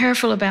just be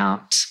careful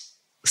about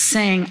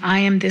saying, I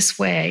am this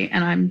way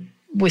and I'm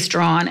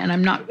withdrawn and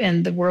I'm not,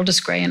 and the world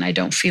is gray and I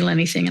don't feel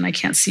anything and I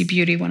can't see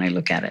beauty when I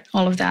look at it,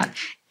 all of that.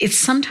 It's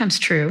sometimes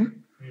true,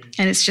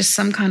 and it's just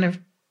some kind of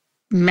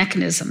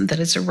mechanism that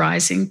is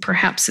arising.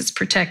 Perhaps it's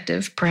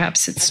protective,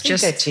 perhaps it's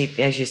just... That's it,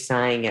 as you're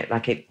saying it,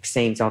 like it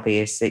seems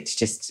obvious, it's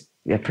just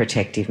a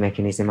protective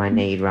mechanism I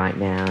need right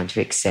now, and to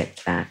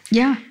accept that.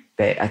 Yeah.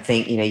 But I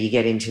think, you know, you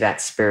get into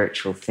that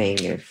spiritual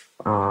thing of,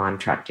 oh, I'm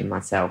trapped in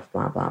myself,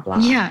 blah, blah, blah.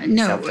 Yeah,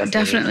 no,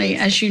 definitely.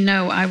 As you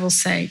know, I will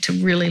say to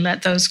really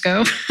let those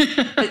go.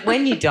 But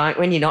when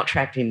you're not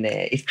trapped in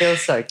there, it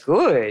feels so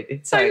good.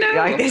 It's so, I know,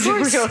 like, there's of a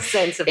course. real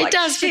sense of, it like,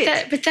 does,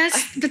 shit. But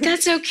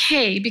that's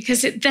okay,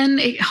 because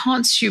it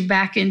haunts you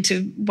back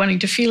into wanting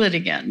to feel it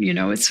again. You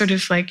know, it's sort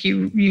of like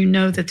you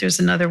know that there's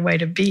another way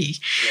to be.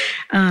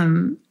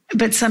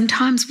 But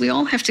sometimes we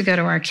all have to go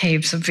to our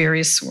caves of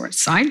various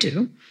sorts. I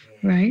do,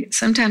 right?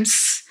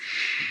 Sometimes,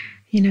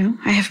 you know,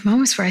 I have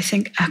moments where I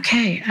think,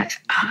 okay,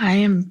 I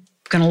am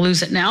going to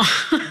lose it now,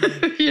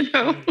 you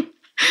know,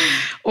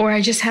 or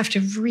I just have to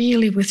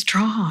really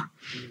withdraw,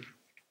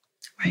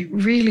 right?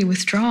 Really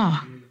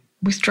withdraw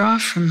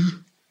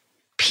from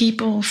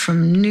people,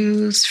 from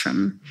news,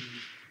 from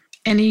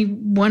any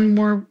one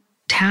more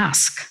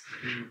task,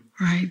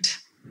 right?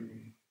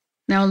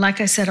 Now,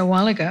 like I said a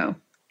while ago,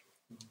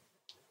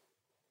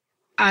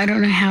 I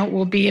don't know how it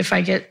will be if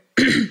I get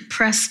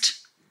pressed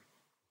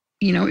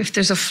if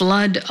there's a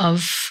flood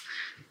of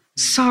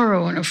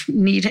sorrow and of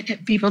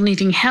people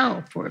needing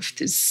help, or if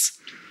there's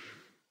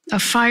a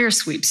fire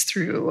sweeps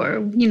through, or,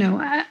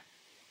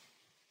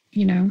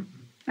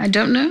 I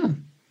don't know.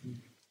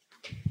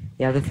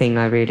 The other thing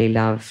I really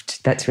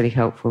loved, that's really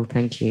helpful,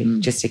 thank you,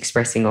 just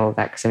expressing all of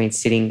that, because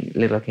sitting a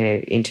little like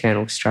an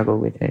internal struggle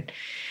with it.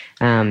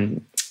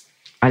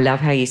 I love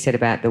how you said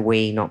about the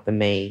we, not the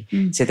me.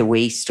 So the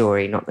we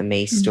story, not the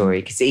me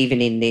story, because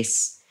even in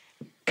this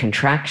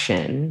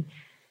contraction,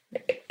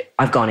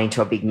 I've gone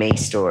into a big me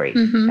story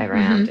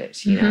around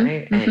it,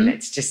 and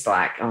it's just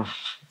like,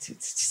 it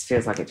just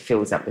feels like it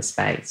fills up the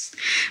space.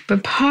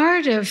 But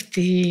part of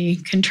the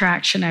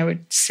contraction, I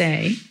would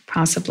say,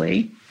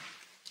 possibly,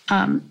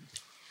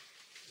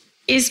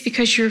 is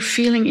because you're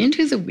feeling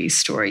into the we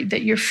story,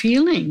 that you're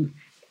feeling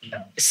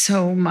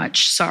so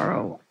much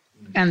sorrow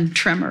and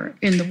tremor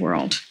in the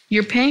world.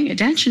 You're paying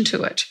attention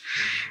to it,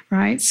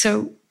 right?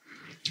 So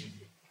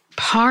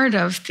part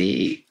of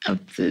the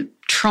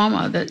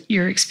trauma that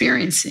you're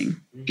experiencing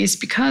is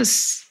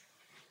because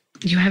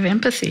you have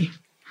empathy.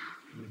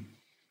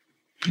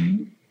 Right?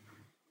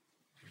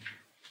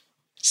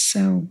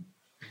 So,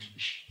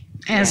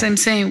 as I'm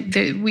saying,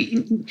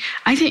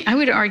 I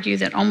would argue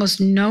that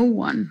almost no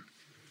one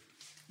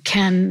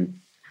can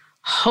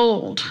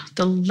hold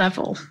the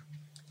level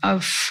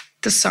of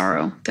the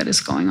sorrow that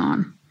is going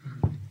on.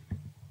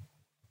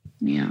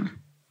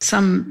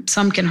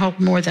 Some can hold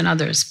more than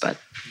others, but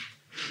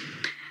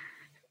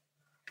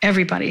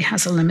everybody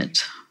has a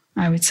limit,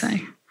 I would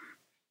say.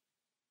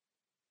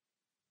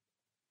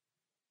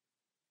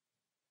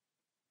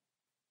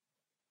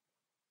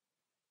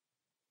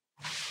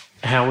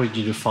 How would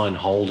you define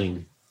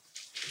holding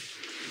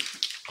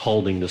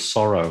the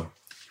sorrow?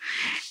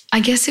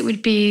 I guess it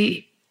would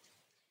be,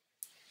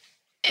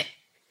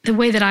 the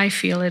way that I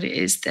feel it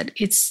is that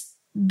it's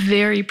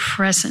very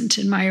present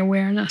in my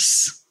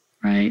awareness,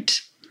 right?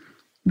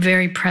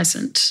 Very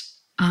present.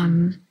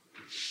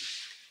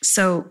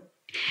 So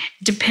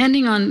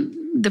depending on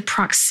the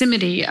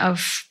proximity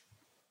of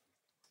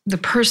the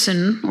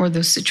person or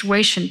the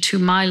situation to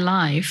my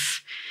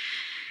life,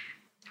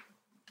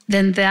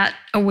 then that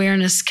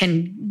awareness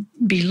can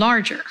be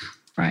larger,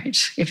 right?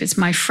 If it's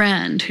my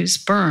friend who's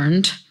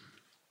burned,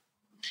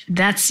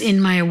 that's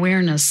in my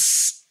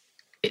awareness,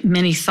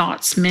 many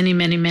thoughts,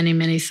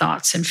 many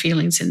thoughts and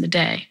feelings in the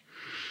day.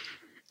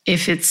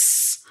 If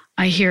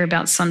I hear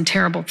about some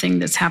terrible thing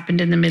that's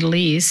happened in the Middle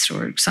East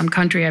or some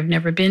country I've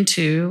never been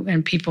to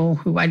and people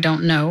who I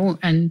don't know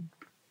and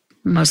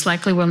most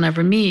likely will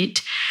never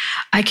meet,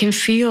 I can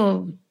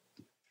feel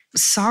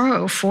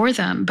sorrow for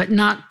them, but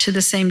not to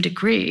the same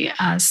degree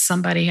as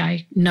somebody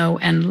I know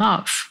and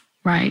love,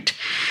 right?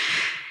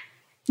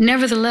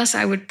 Nevertheless,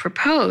 I would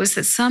propose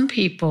that some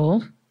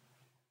people,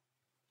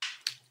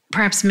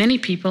 perhaps many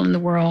people in the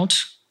world,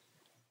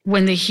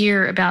 when they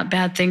hear about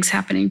bad things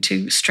happening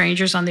to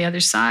strangers on the other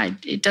side,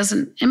 it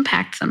doesn't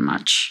impact them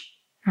much,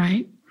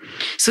 right?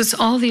 So it's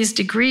all these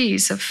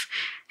degrees of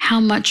how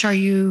much are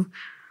you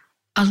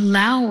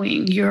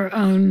allowing your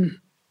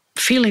own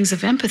feelings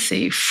of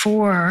empathy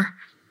for,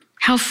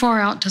 how far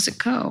out does it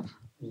go?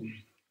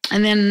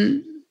 And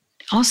then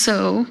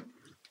also,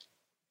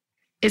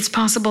 it's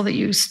possible that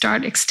you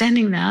start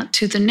extending that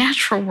to the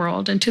natural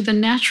world and to the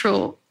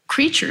natural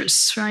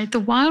creatures, right?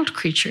 The wild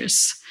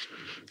creatures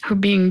who are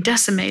being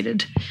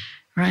decimated,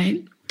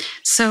 right?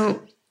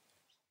 So,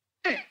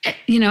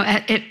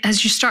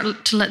 as you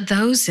start to let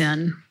those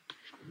in,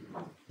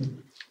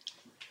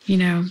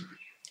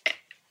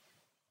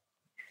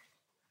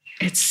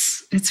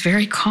 it's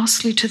very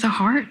costly to the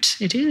heart.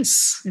 It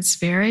is.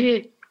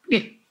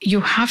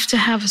 You have to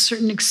have a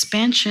certain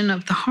expansion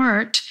of the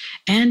heart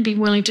and be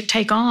willing to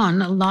take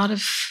on a lot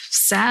of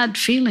sad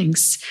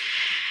feelings.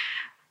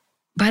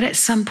 But at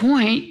some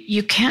point,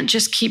 you can't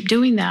just keep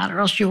doing that, or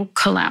else you'll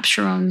collapse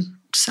your own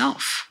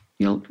self.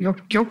 You'll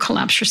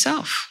collapse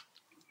yourself.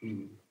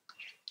 I'm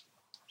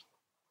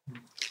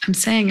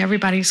saying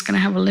everybody's going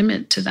to have a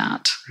limit to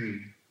that.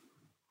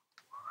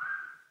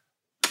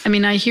 I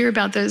mean, I hear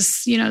about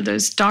those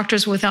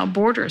Doctors Without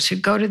Borders who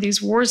go to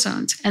these war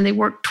zones and they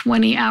work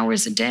 20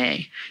 hours a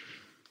day,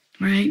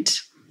 right?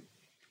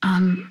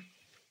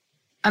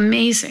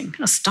 Amazing,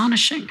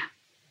 astonishing,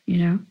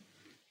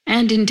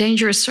 and in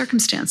dangerous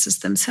circumstances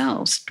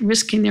themselves,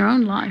 risking their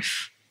own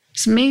life.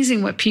 It's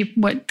amazing what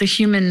the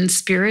human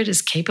spirit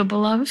is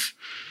capable of.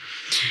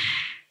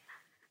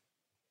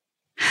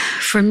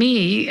 For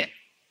me,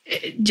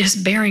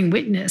 just bearing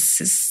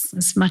witness is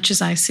as much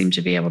as I seem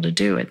to be able to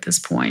do at this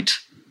point.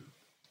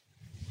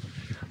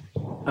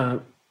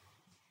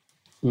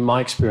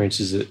 My experience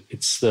is that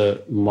it's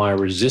my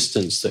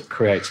resistance that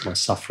creates my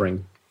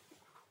suffering.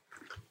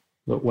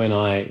 But when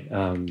I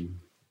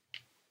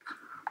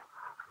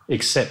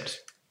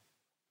accept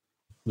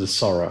the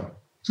sorrow,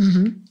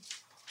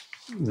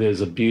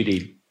 there's a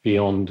beauty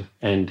beyond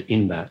and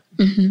in that.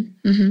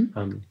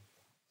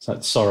 So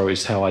that sorrow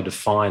is how I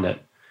define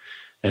it.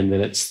 And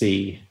then it's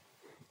the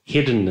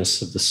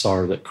hiddenness of the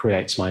sorrow that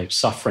creates my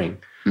suffering,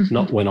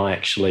 not when I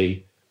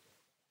actually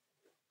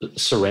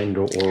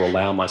surrender or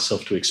allow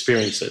myself to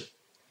experience it.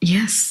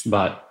 Yes.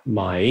 But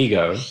my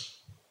ego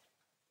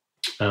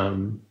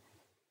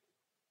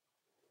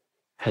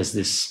has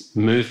this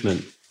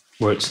movement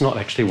where it's not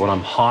actually what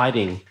I'm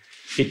hiding.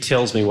 It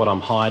tells me what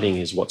I'm hiding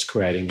is what's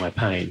creating my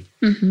pain.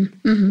 Mm-hmm.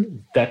 Mm-hmm.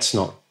 That's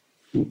not.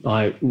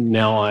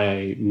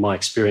 My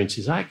experience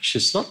is actually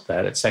it's not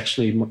that. It's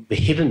actually the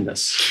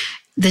hiddenness.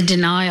 The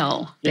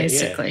denial,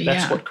 basically.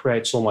 That's what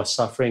creates all my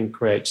suffering,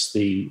 creates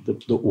the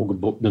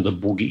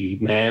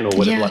boogie man or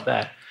whatever like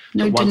that.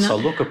 But once I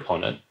look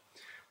upon it,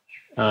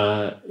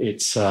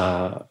 it's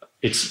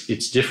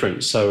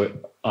different. So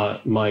I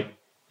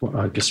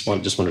just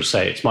wanted to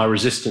say it's my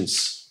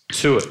resistance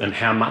to it and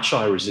how much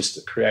I resist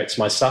it creates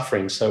my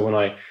suffering. So when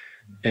I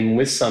am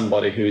with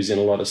somebody who's in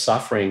a lot of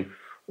suffering,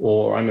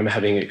 or I remember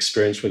having an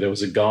experience where there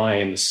was a guy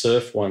in the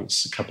surf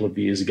once a couple of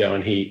years ago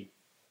and he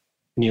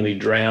nearly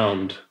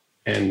drowned.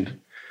 And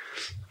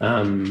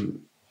I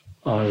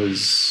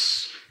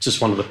was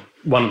just one of the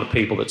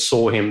people that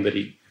saw him. That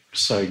he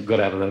got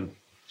out of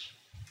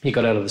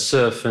the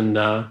surf, and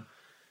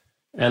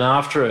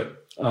after it,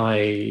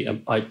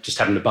 I just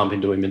happened to bump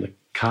into him in the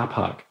car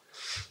park,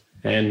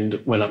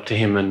 and went up to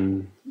him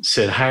and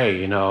said,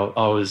 "Hey, that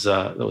was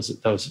a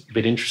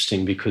bit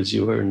interesting because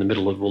you were in the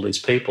middle of all these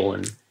people,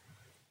 and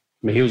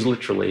he was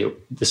literally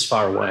this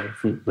far away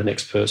from the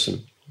next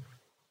person,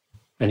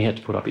 and he had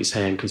to put up his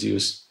hand because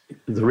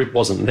the rip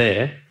wasn't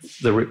there,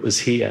 the rip was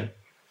here.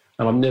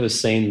 And I've never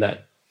seen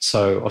that.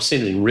 So I've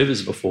seen it in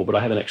rivers before, but I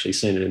haven't actually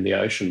seen it in the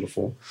ocean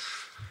before.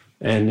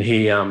 And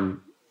he, anyway,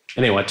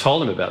 I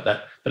told him about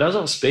that. But as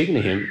I was speaking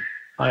to him,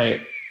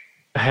 I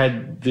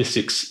had this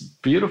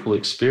beautiful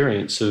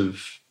experience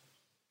of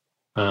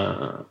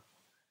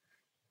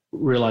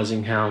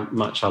realizing how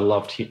much I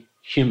loved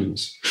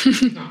humans.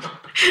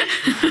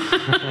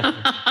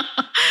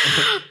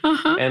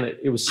 And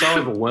it was so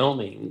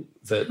overwhelming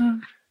that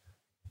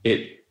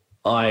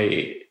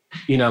my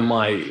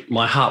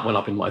heart went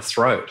up in my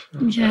throat.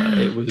 Yeah.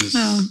 It was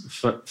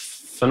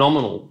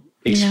phenomenal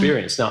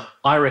experience. Yeah. Now,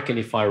 I reckon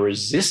if I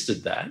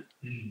resisted that,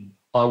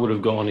 I would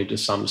have gone into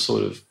some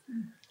sort of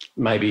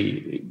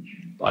maybe,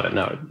 I don't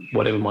know,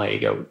 whatever my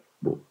ego,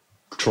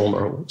 trauma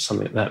or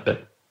something like that.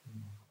 But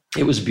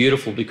it was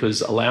beautiful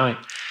because allowing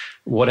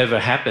whatever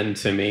happened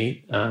to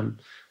me,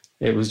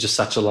 it was just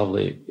such a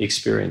lovely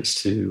experience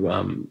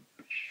to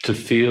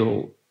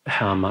feel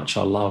how much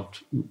I loved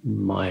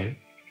my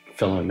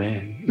fellow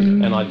man.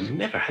 And I'd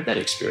never had that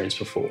experience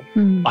before.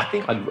 I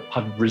think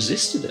I'd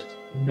resisted it,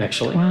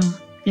 actually. Wow.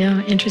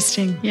 Yeah,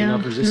 interesting. Yeah. And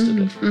I've resisted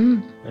it.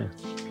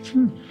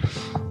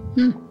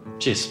 Yeah.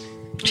 Cheers.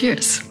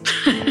 Cheers.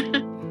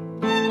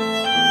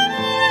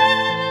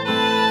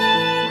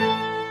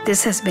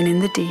 This has been In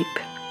the Deep.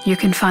 You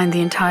can find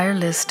the entire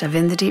list of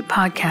In the Deep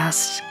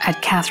podcasts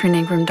at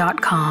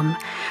katherineingram.com,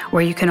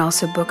 where you can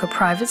also book a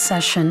private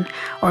session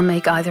or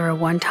make either a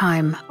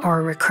one-time or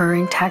a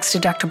recurring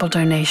tax-deductible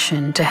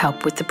donation to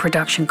help with the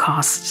production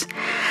costs.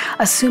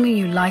 Assuming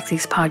you like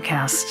these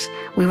podcasts,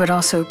 we would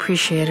also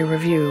appreciate a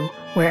review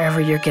wherever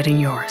you're getting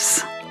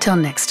yours. Till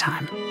next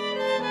time.